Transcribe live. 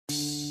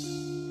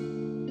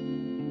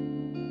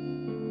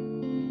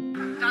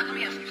Doc, let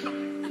me ask you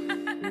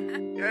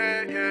something.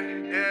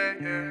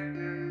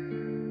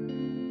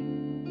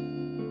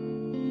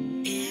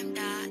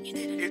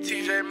 Get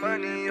TJ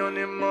money on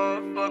them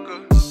motherfucker.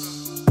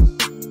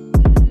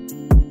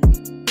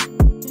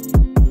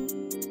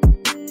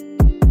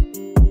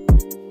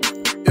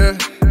 Yeah,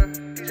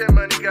 TJ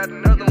money got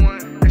another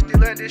one. They still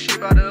let this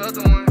shit by the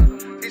other one.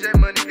 TJ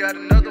money got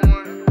another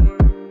one.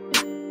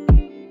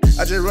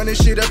 I just run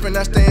this shit up and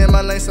I stay in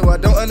my lane, so I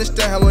don't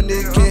understand how a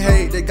nigga can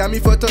hate. They got me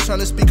fucked up trying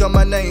to speak on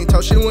my name.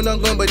 Talk shit when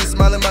I'm gone, but he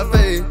smile in my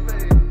face.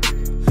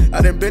 I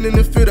done been in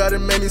the field, I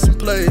done made me some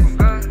plays.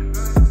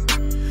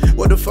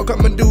 What the fuck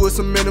I'ma do with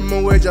some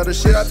minimum wage? All the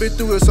shit I been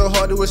through is so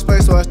hard to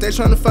explain, so I stay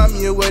trying to find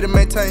me a way to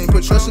maintain.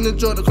 Put trust in the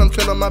joy to come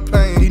kill all my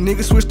pain. These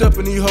niggas switched up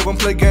and these hoes gon'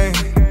 play game.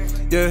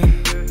 Yeah,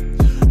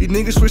 these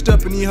niggas switched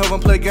up and these hoes gon'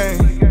 play game.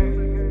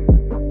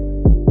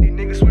 These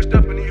niggas switched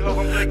up and these hoes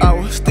gon' play game. I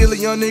was still a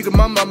young nigga,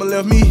 my mama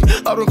left me.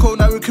 All them cold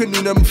nights we couldn't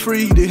eat nothing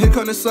free. Then here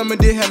come the summer,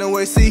 didn't have no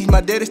way see.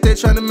 My daddy stay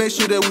trying to make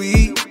sure that we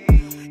eat.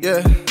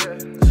 Yeah,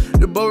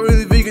 the boy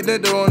really vegan,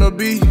 that don't wanna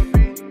be.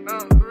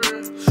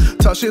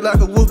 Talk shit like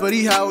a wolf, but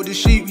he high with the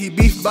sheep. He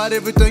beef about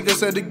everything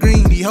except the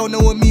green. He hoe know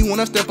with me when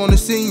I step on the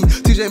scene.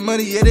 TJ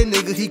money, yeah, that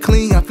nigga, he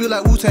clean. I feel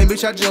like Wu-Tang,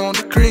 bitch, I just on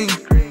the cream.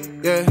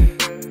 Yeah,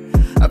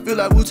 I feel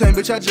like Wu-Tang,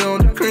 bitch, I just on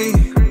the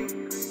cream.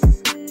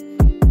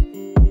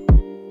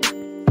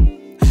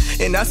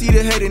 And I see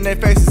the hate in their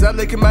faces. I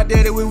look at my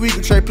daddy when we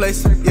can trade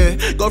places. Yeah,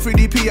 go free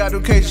DP out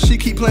of cases. She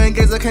keep playing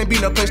games, I can't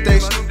beat no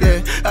PlayStation.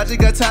 Yeah, I just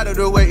got tired of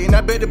the waiting. I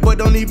bet the boy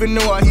don't even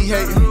know why he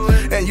hating.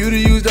 And you done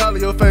used all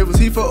of your favors.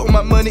 He fuck with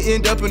my money,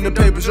 end up in the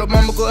papers. Your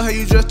mama go ahead,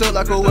 you dressed up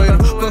like a waiter.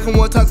 Fucking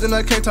one time, then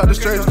I can't talk to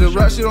strangers. The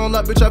rap shit on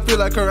lock, bitch, I feel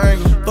like her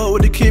anger. Fuck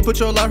with the kid, put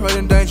your life right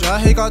in danger. I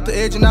hang off the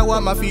edge and I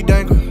watch my feet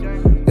dangle.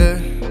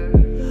 Yeah,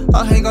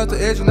 I hang off the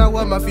edge and I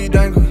watch my feet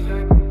dangle.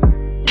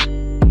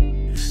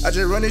 I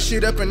just run this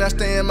shit up and I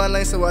stay in my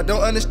lane, so I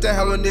don't understand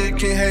how a nigga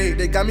can hate.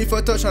 They got me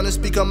fucked up trying to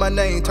speak on my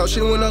name. Talk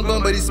shit when I'm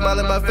gone, but he smile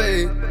in my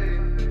face.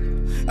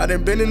 I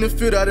done been in the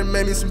field, I done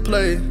made me some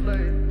plays.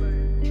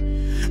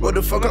 What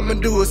the fuck I'ma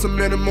do with some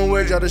minimum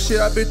wage? All the shit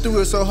I been through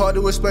is so hard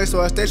to explain, so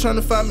I stay trying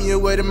to find me a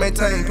way to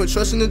maintain. Put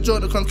trust in the joy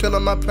to come kill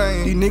all my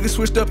pain. These niggas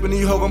switched up and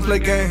these hoes gon' play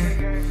game.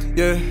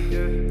 Yeah,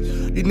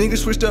 these niggas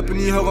switched up and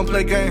these hoes gon'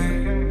 play game.